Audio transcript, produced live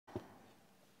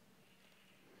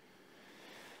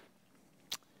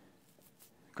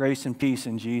Grace and peace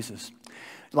in Jesus.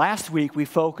 Last week we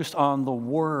focused on the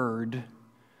Word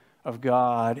of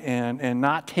God and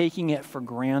not taking it for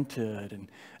granted. And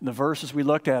the verses we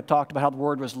looked at talked about how the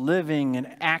Word was living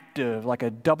and active, like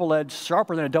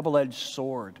sharper than a double-edged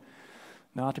sword,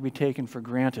 not to be taken for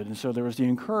granted. And so there was the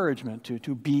encouragement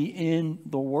to be in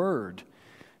the Word.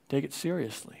 Take it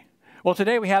seriously. Well,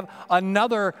 today we have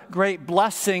another great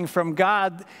blessing from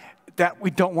God that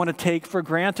we don't want to take for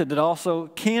granted, that also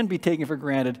can be taken for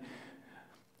granted.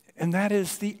 And that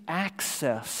is the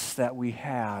access that we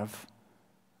have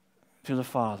to the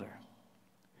Father.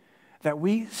 That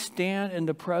we stand in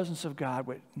the presence of God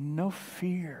with no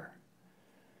fear.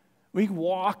 We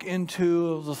walk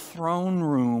into the throne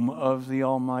room of the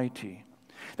Almighty.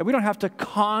 That we don't have to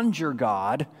conjure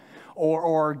God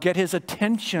or get His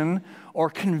attention or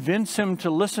convince Him to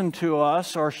listen to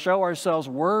us or show ourselves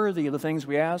worthy of the things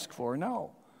we ask for.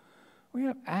 No. We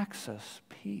have access,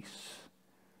 peace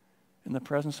in the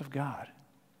presence of God.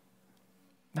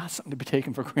 Not something to be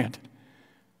taken for granted.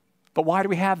 But why do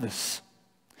we have this?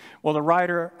 Well, the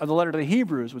writer of the letter to the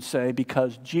Hebrews would say,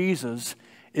 because Jesus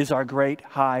is our great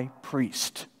high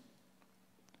priest.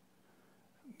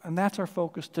 And that's our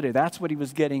focus today. That's what he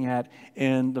was getting at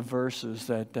in the verses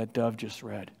that Dove just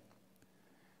read.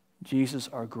 Jesus,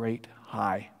 our great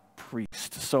high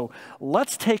priest. So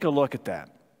let's take a look at that.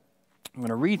 I'm going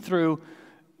to read through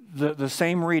the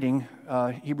same reading,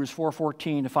 Hebrews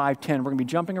 4:14 to 5:10. We're going to be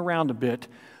jumping around a bit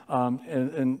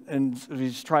and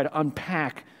just try to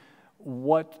unpack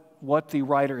what the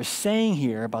writer is saying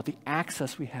here about the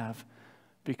access we have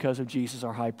because of Jesus,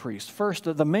 our high priest. First,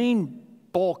 the main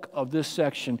bulk of this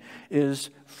section is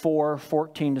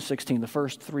 4:14 to 16, the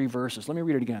first three verses. Let me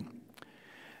read it again.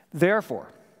 Therefore,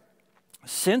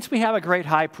 since we have a great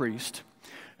high priest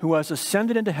who has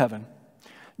ascended into heaven,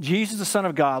 Jesus, the Son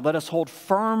of God, let us hold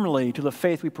firmly to the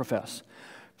faith we profess.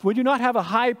 For we do not have a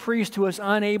high priest who is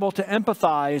unable to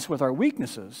empathize with our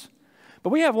weaknesses,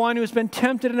 but we have one who has been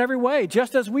tempted in every way,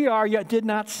 just as we are, yet did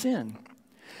not sin.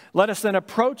 Let us then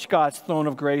approach God's throne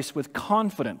of grace with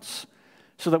confidence,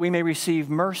 so that we may receive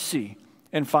mercy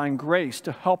and find grace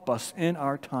to help us in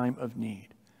our time of need.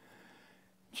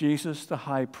 Jesus, the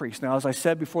high priest. Now, as I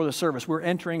said before the service, we're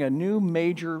entering a new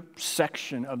major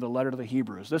section of the letter to the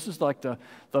Hebrews. This is like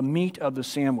the meat of the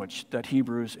sandwich that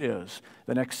Hebrews is.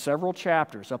 The next several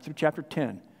chapters, up through chapter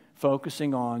 10,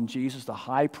 focusing on Jesus, the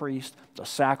high priest, the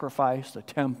sacrifice, the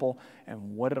temple,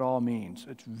 and what it all means.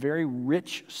 It's a very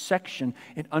rich section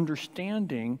in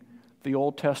understanding the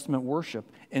Old Testament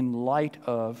worship in light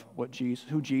of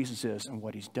who Jesus is and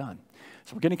what He's done.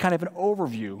 So we're getting kind of an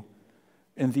overview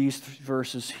in these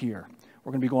verses here.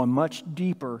 We're going to be going much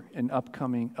deeper in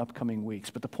upcoming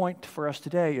weeks. But the point for us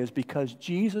today is because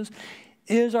Jesus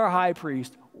is our high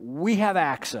priest, we have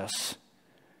access.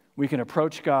 We can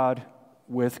approach God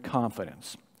with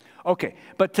confidence. Okay,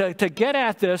 but to get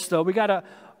at this, though, we got to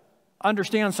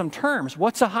understand some terms.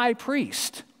 What's a high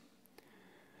priest?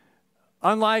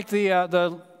 Unlike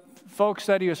the folks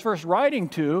that he was first writing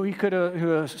to, he could have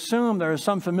assumed there was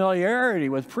some familiarity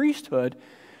with priesthood.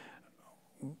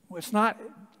 It's not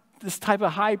this type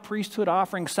of high priesthood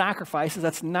offering sacrifices.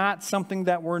 That's not something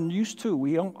that we're used to.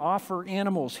 We don't offer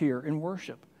animals here in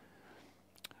worship.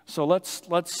 So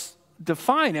let's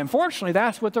define. Unfortunately,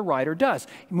 that's what the writer does.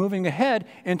 Moving ahead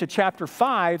into chapter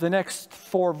 5, the next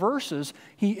 4 verses,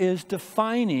 he is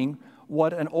defining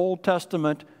what an Old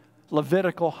Testament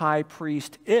Levitical high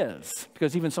priest is,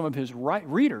 because even some of his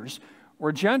readers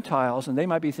were Gentiles, and they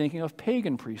might be thinking of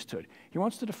pagan priesthood. He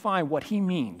wants to define what he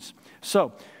means.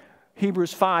 So,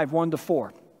 Hebrews 5, 1 to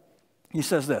 4. He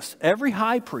says this, every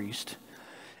high priest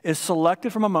is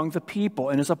selected from among the people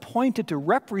and is appointed to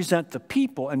represent the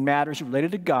people in matters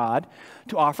related to God,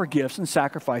 to offer gifts and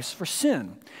sacrifices for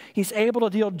sin. He's able to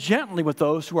deal gently with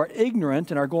those who are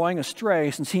ignorant and are going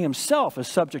astray, since he himself is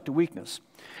subject to weakness.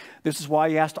 This is why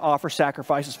he has to offer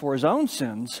sacrifices for his own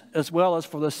sins as well as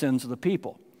for the sins of the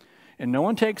people. And no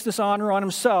one takes this honor on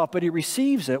himself, but he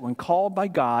receives it when called by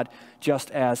God,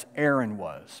 just as Aaron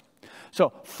was.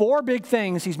 So 4 big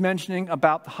things he's mentioning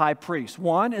about the high priest.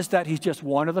 One is that he's just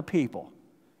one of the people.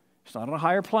 He's not on a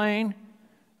higher plane,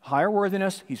 higher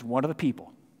worthiness. He's one of the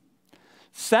people.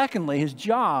 Secondly, his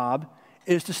job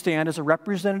is to stand as a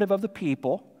representative of the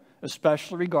people,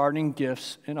 especially regarding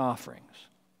gifts and offerings.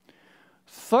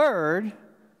 Third,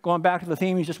 going back to the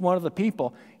theme, he's just one of the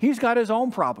people. He's got his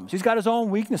own problems. He's got his own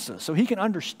weaknesses. So he can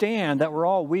understand that we're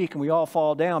all weak and we all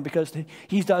fall down, because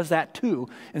he does that too.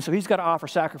 And so he's got to offer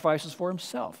sacrifices for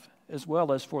himself as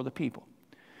well as for the people.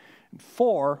 And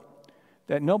 4,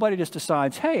 that nobody just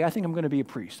decides, hey, I think I'm going to be a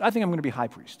priest. I think I'm going to be high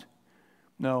priest.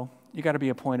 No, you got to be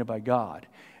appointed by God.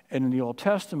 And in the Old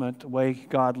Testament, the way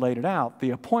God laid it out,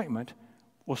 the appointment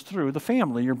was through the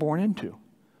family you're born into.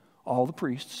 All the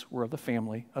priests were of the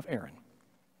family of Aaron.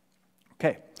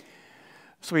 Okay,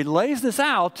 so he lays this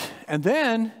out, and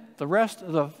then the rest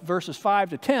of the verses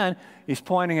 5 to 10, he's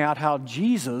pointing out how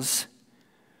Jesus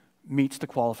meets the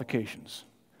qualifications.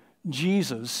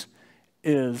 Jesus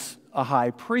is a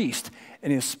high priest.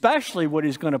 And especially what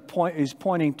he's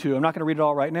pointing to, I'm not going to read it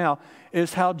all right now,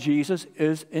 is how Jesus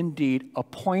is indeed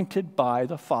appointed by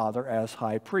the Father as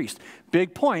high priest.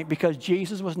 Big point, because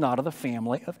Jesus was not of the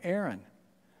family of Aaron.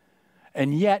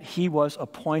 And yet he was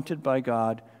appointed by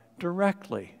God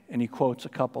directly. And he quotes a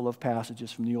couple of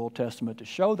passages from the Old Testament to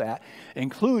show that,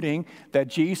 including that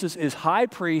Jesus is high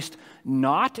priest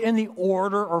not in the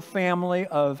order or family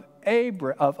of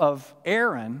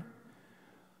Aaron,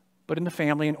 but in the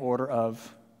family and order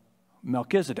of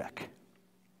Melchizedek.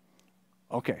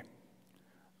 Okay,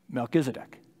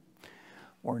 Melchizedek.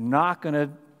 We're not going to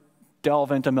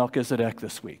delve into Melchizedek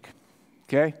this week,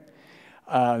 okay?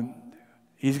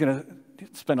 He's going to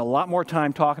spend a lot more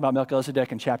time talking about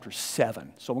Melchizedek in chapter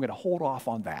 7, so we're going to hold off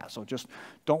on that. So just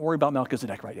don't worry about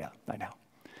Melchizedek right now.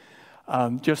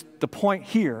 Just the point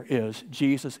here is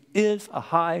Jesus is a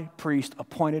high priest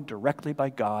appointed directly by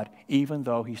God, even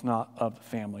though he's not of the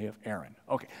family of Aaron.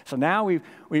 Okay, so now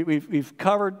we've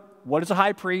covered what is a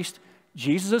high priest.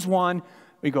 Jesus is one.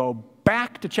 We go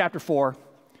back to chapter 4,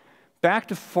 back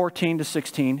to 14 to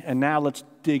 16, and now let's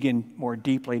dig in more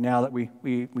deeply now that we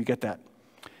get that.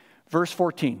 Verse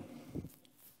 14.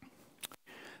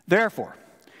 Therefore,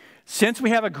 since we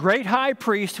have a great high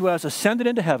priest who has ascended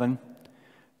into heaven,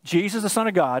 Jesus, the Son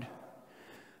of God,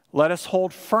 let us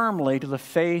hold firmly to the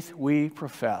faith we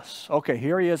profess. Okay,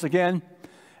 here he is again.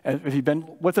 If you've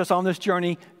been with us on this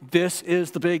journey, this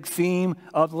is the big theme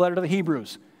of the letter to the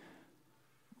Hebrews.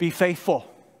 Be faithful.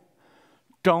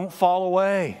 Don't fall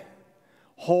away.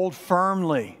 Hold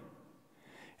firmly.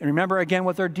 And remember again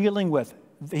what they're dealing with.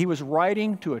 He was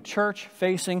writing to a church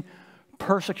facing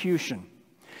persecution.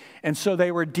 And so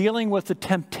they were dealing with the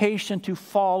temptation to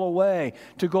fall away,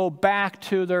 to go back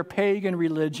to their pagan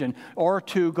religion, or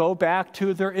to go back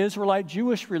to their Israelite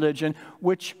Jewish religion,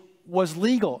 which was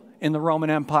legal in the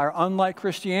Roman Empire, unlike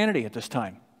Christianity at this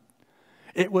time.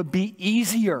 It would be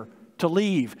easier to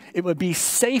leave. It would be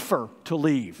safer to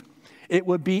leave. It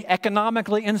would be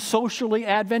economically and socially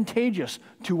advantageous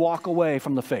to walk away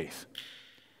from the faith.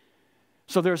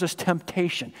 So there's this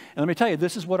temptation. And let me tell you,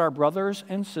 this is what our brothers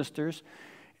and sisters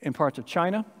in parts of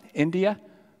China, India,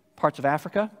 parts of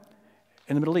Africa,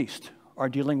 and the Middle East are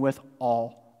dealing with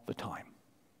all the time.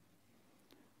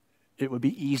 It would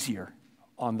be easier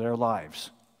on their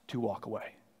lives to walk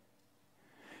away.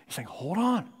 He's saying, hold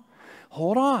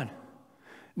on.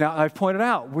 Now, I've pointed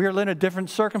out, we're in a different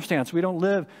circumstance. We don't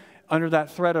live under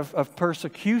that threat of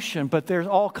persecution, but there's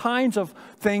all kinds of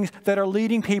things that are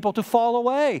leading people to fall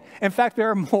away. In fact, there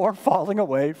are more falling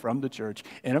away from the church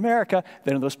in America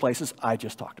than in those places I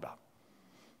just talked about.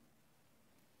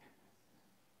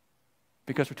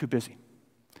 Because we're too busy.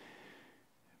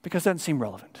 Because it doesn't seem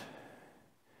relevant.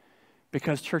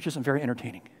 Because church isn't very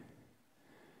entertaining.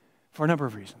 For a number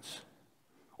of reasons.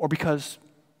 Or because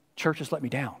church has let me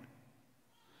down.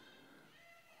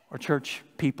 Or church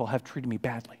people have treated me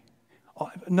badly.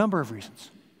 A number of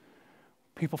reasons.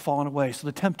 People falling away. So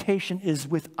the temptation is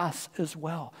with us as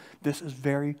well. This is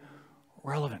very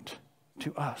relevant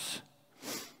to us.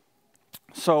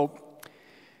 So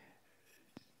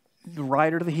the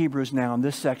writer to the Hebrews now in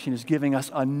this section is giving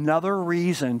us another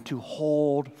reason to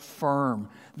hold firm.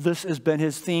 This has been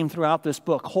his theme throughout this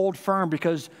book. Hold firm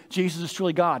because Jesus is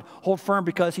truly God. Hold firm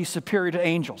because he's superior to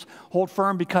angels. Hold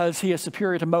firm because he is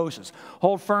superior to Moses.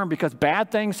 Hold firm because bad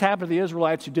things happened to the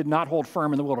Israelites who did not hold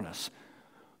firm in the wilderness.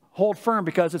 Hold firm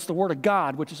because it's the word of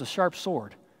God, which is a sharp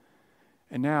sword.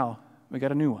 And now we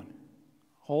got a new one.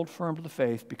 Hold firm to the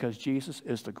faith because Jesus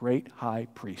is the great high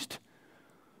priest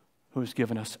who has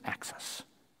given us access.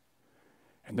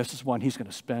 And this is one he's going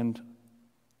to spend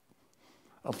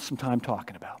some time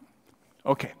talking about.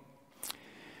 Okay.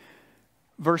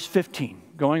 Verse 15,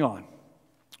 going on.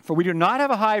 For we do not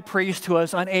have a high priest who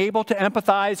is unable to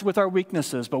empathize with our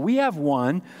weaknesses, but we have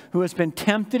one who has been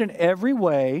tempted in every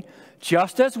way,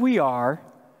 just as we are,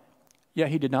 yet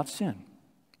he did not sin.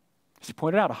 As he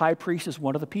pointed out, a high priest is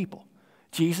one of the people.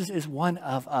 Jesus is one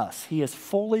of us. He is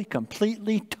fully,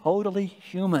 completely, totally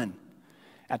human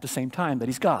at the same time that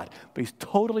he's God. But he's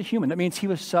totally human. That means he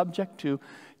was subject to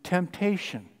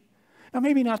temptation. Now,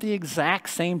 maybe not the exact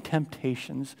same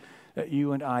temptations that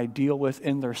you and I deal with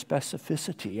in their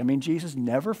specificity. I mean, Jesus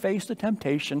never faced the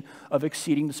temptation of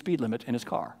exceeding the speed limit in his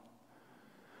car.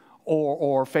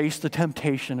 Or faced the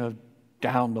temptation of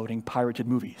downloading pirated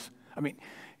movies. I mean,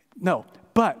 no.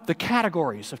 But the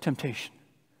categories of temptation: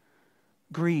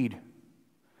 greed,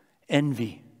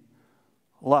 envy,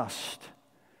 lust,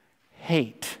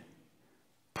 hate,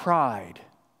 pride,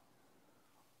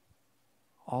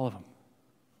 all of them.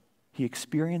 He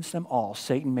experienced them all.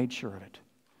 Satan made sure of it.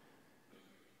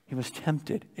 He was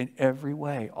tempted in every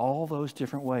way, all those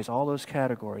different ways, all those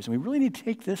categories. And we really need to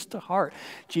take this to heart.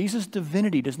 Jesus'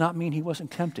 divinity does not mean he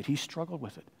wasn't tempted. He struggled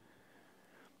with it.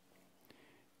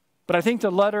 But I think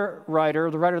the writer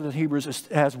of the Hebrews,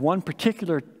 has one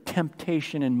particular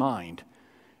temptation in mind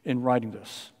in writing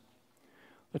this.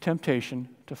 The temptation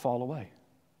to fall away.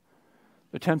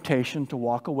 The temptation to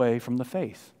walk away from the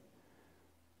faith.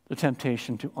 The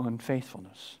temptation to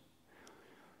unfaithfulness.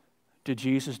 Did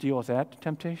Jesus deal with that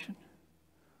temptation?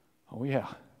 Oh, yeah.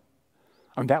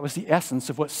 I mean, that was the essence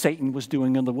of what Satan was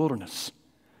doing in the wilderness,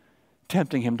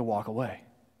 tempting him to walk away.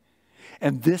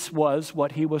 And this was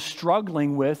what he was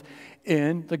struggling with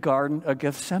in the Garden of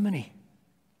Gethsemane.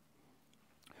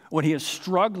 When he is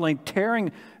struggling,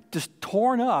 just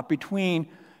torn up between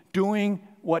doing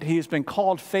what he has been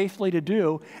called faithfully to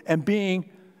do and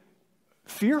being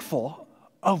fearful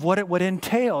of what it would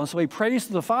entail. And so he prays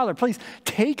to the Father, please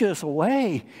take this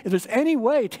away. If there's any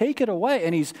way, take it away.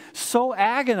 And he's so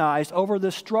agonized over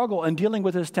this struggle and dealing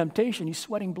with his temptation, he's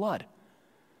sweating blood.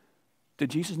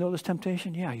 Did Jesus know this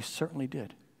temptation? Yeah, he certainly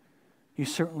did. He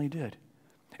certainly did.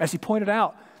 As he pointed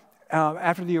out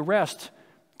after the arrest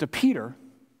to Peter,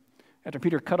 after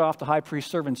Peter cut off the high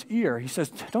priest's servant's ear, he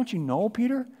says, don't you know,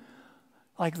 Peter,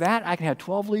 like that I can have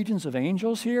 12 legions of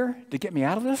angels here to get me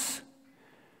out of this?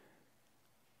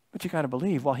 But you got to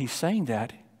believe, while he's saying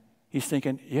that, he's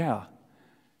thinking, yeah,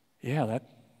 that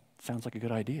sounds like a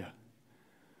good idea.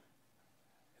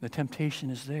 The temptation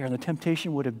is there. And the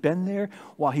temptation would have been there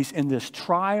while he's in this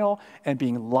trial and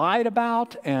being lied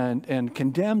about and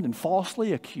condemned and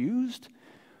falsely accused,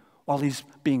 while he's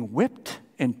being whipped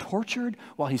and tortured,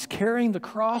 while he's carrying the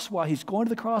cross, while he's going to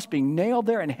the cross, being nailed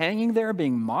there and hanging there,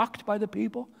 being mocked by the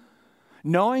people,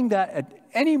 knowing that at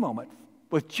any moment,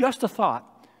 with just a thought,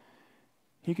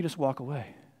 he could just walk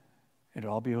away and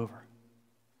it'll all be over.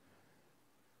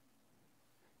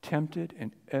 Tempted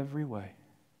in every way,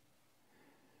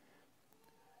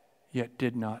 yet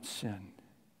did not sin.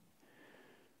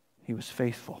 He was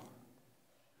faithful.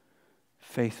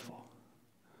 Faithful.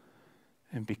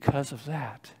 And because of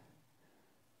that,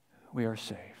 we are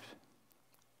saved.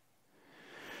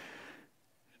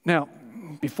 Now,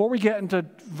 before we get into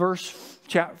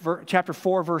chapter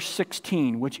 4, verse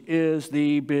 16, which is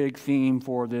the big theme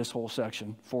for this whole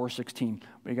section, 4:16,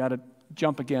 we got to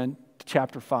jump again to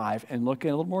chapter 5 and look a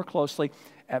little more closely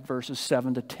at verses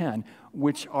 7 to 10,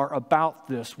 which are about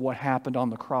this, what happened on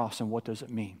the cross and what does it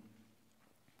mean.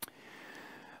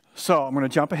 So I'm going to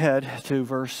jump ahead to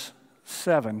verse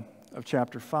 7 of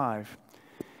chapter 5.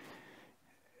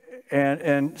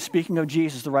 And speaking of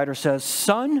Jesus, the writer says,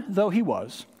 son though he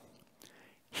was,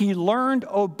 he learned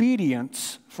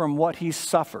obedience from what he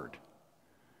suffered.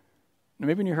 Now,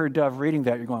 maybe when you heard Dove reading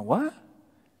that, you're going, what?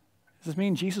 Does this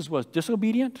mean Jesus was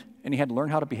disobedient and he had to learn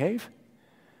how to behave?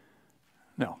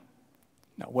 No.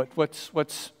 No. What's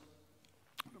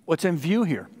in view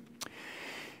here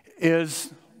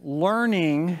is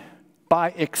learning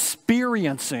by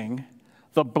experiencing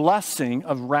the blessing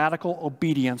of radical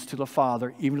obedience to the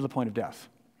Father, even to the point of death.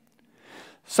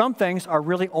 Some things are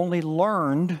really only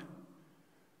learned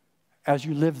as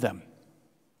you live them.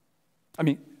 I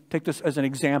mean, take this as an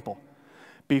example.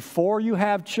 Before you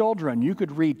have children, you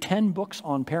could read 10 books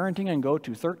on parenting and go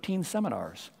to 13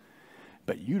 seminars,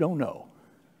 but you don't know,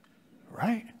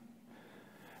 right?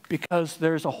 Because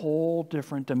there's a whole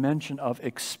different dimension of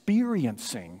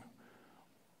experiencing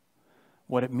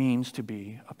what it means to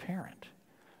be a parent.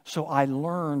 So I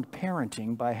learned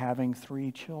parenting by having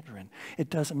 3 children. It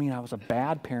doesn't mean I was a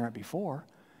bad parent before.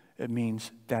 It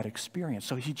means that experience.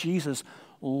 So Jesus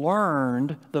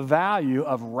learned the value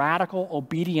of radical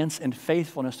obedience and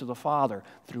faithfulness to the Father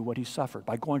through what he suffered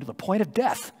by going to the point of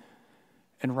death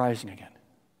and rising again.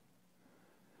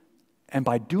 And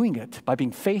by doing it, by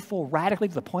being faithful radically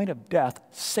to the point of death,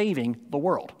 saving the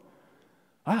world.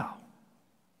 Wow,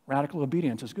 radical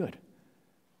obedience is good.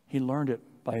 He learned it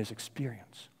by his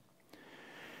experience.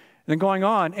 And then going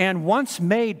on, and once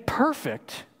made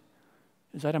perfect,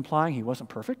 is that implying he wasn't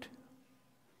perfect?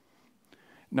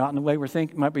 Not in the way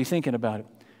might be thinking about it.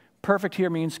 Perfect here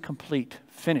means complete,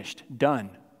 finished, done,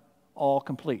 all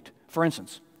complete. For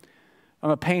instance,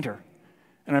 I'm a painter,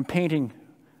 and I'm painting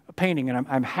a painting, and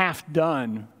I'm half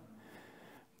done.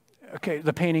 Okay,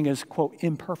 the painting is, quote,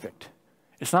 imperfect.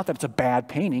 It's not that it's a bad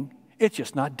painting. It's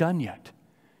just not done yet.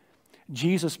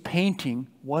 Jesus' painting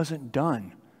wasn't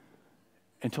done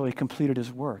until he completed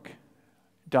his work,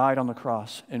 died on the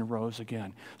cross, and rose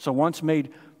again. So once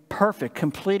made perfect,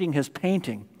 completing his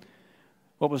painting,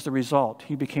 what was the result?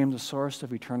 He became the source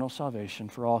of eternal salvation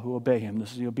for all who obey him.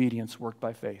 This is the obedience worked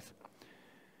by faith.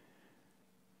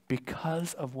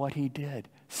 Because of what he did,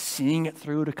 seeing it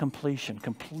through to completion,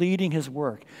 completing his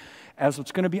work, as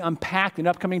it's going to be unpacked in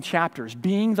upcoming chapters,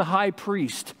 being the high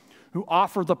priest who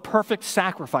offered the perfect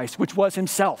sacrifice, which was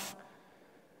himself.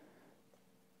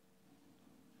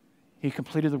 He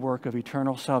completed the work of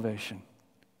eternal salvation.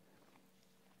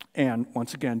 And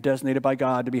once again, designated by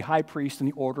God to be high priest in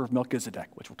the order of Melchizedek,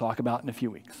 which we'll talk about in a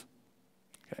few weeks.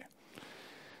 Okay.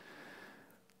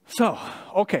 So,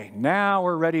 okay, now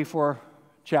we're ready for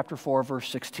chapter 4, verse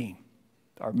 16,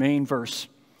 our main verse.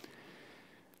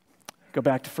 Go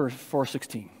back to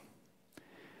 4:16.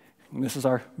 And this is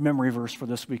our memory verse for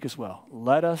this week as well.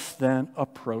 Let us then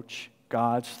approach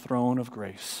God's throne of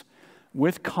grace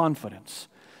with confidence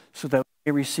so that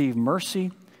we may receive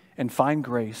mercy and find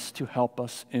grace to help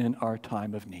us in our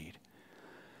time of need.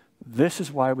 This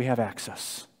is why we have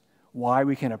access, why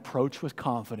we can approach with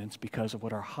confidence, because of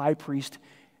what our high priest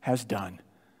has done,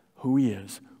 who he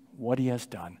is, what he has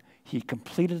done. He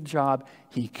completed the job,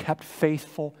 he kept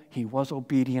faithful, he was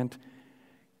obedient,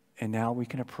 and now we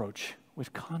can approach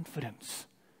with confidence.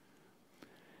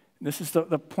 This is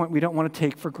the point we don't want to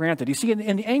take for granted. You see,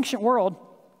 in the ancient world,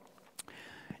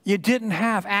 you didn't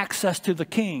have access to the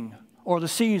king or the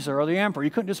Caesar or the emperor. You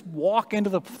couldn't just walk into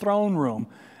the throne room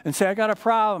and say, I got a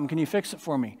problem, can you fix it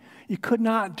for me? You could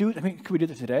not do it. I mean, could we do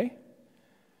that today?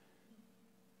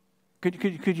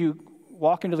 Could you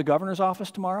walk into the governor's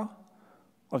office tomorrow?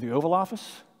 Or the Oval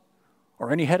Office?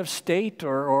 Or any head of state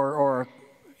or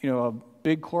a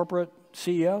big corporate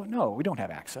CEO? No, we don't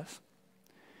have access.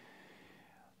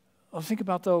 Well, think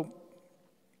about, though,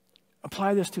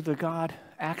 apply this to the God,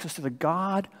 access to the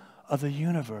God of the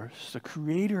universe, the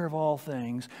creator of all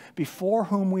things, before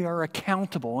whom we are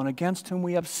accountable and against whom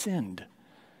we have sinned.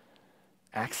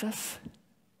 Access?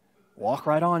 Walk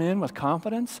right on in with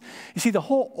confidence. You see, the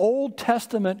whole Old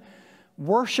Testament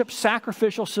worship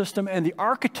sacrificial system and the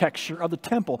architecture of the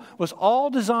temple was all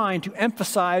designed to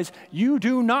emphasize you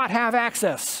do not have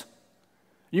access.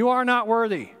 You are not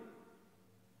worthy.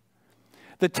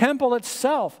 The temple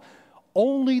itself,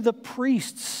 only the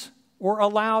priests were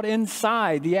allowed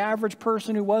inside. The average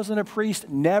person who wasn't a priest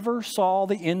never saw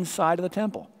the inside of the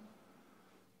temple.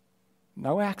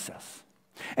 No access.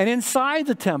 And inside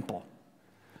the temple,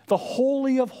 the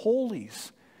Holy of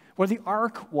Holies, where the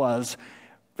ark was,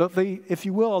 if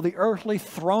you will, the earthly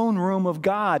throne room of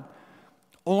God,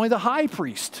 only the high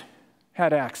priest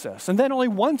had access. And then only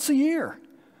once a year.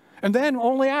 And then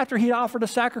only after he offered a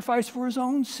sacrifice for his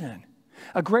own sin.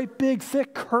 A great big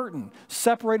thick curtain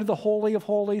separated the Holy of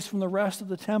Holies from the rest of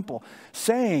the temple,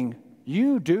 saying,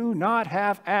 you do not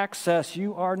have access,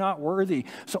 you are not worthy.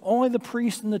 So only the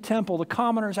priests in the temple, the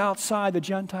commoners outside, the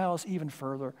Gentiles even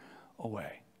further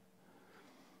away.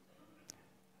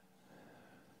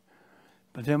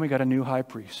 But then we got a new high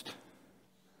priest,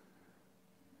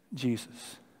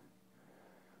 Jesus,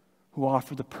 who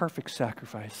offered the perfect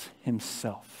sacrifice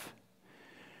himself.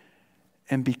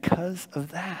 And because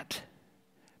of that,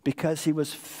 because he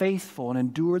was faithful and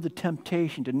endured the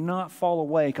temptation, did not fall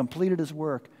away, completed his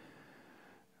work,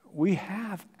 we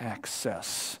have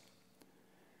access.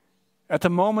 At the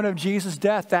moment of Jesus'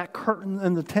 death, that curtain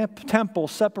in the temple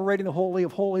separating the Holy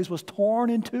of Holies was torn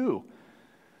in two.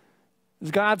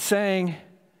 Is God saying,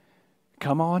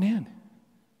 come on in.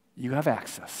 You have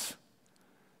access.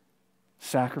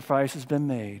 Sacrifice has been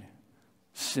made.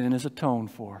 Sin is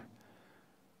atoned for.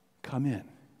 Come in.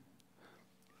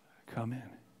 Come in.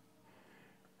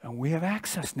 And we have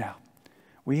access now.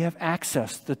 We have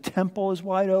access. The temple is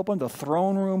wide open, the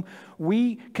throne room.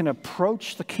 We can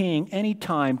approach the King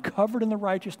anytime, covered in the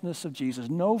righteousness of Jesus.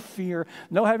 No fear,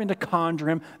 no having to conjure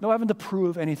him, no having to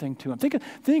prove anything to him.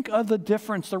 Think of the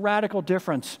difference, the radical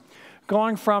difference,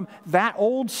 going from that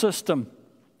old system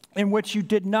in which you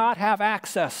did not have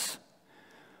access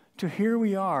to here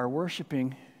we are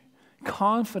worshiping,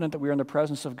 confident that we are in the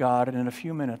presence of God, and in a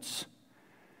few minutes,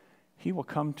 he will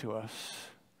come to us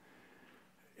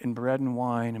in bread and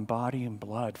wine and body and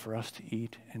blood for us to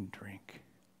eat and drink.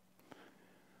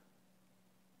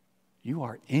 You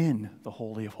are in the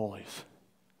Holy of Holies,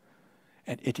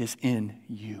 and it is in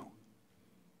you.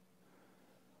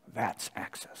 That's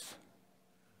access.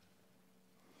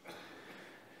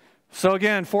 So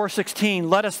again,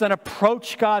 4:16, let us then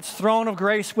approach God's throne of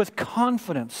grace with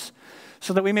confidence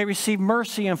so that we may receive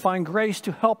mercy and find grace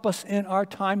to help us in our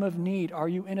time of need. Are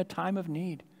you in a time of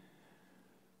need?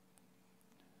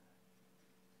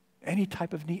 any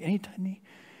type of need, any type of need.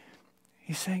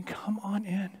 He's saying, come on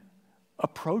in.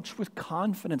 Approach with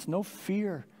confidence, no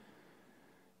fear.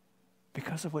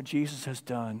 Because of what Jesus has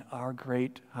done, our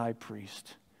great high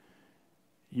priest,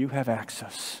 you have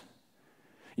access.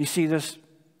 You see, this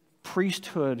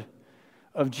priesthood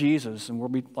of Jesus, and we'll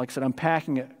be, like I said,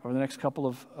 unpacking it over the next couple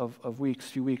of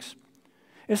few weeks.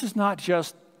 This is not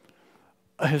just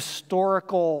a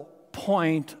historical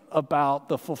point about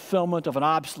the fulfillment of an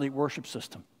obsolete worship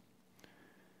system.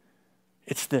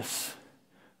 It's this.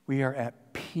 We are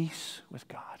at peace with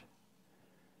God.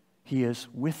 He is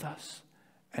with us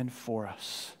and for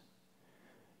us.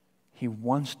 He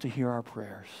wants to hear our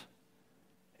prayers,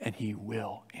 and He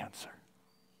will answer.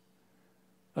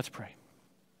 Let's pray.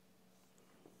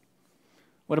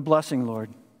 What a blessing,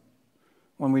 Lord,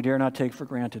 when we dare not take for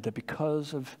granted that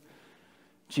because of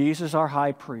Jesus, our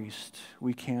high priest,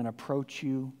 we can approach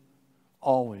you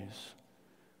always,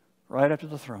 right up to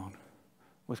the throne,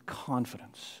 with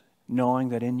confidence, knowing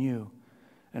that in you,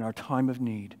 in our time of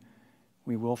need,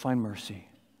 we will find mercy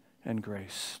and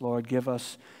grace. Lord, give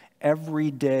us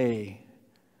every day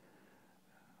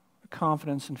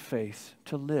confidence and faith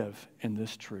to live in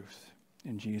this truth.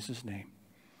 In Jesus' name,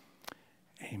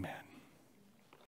 amen.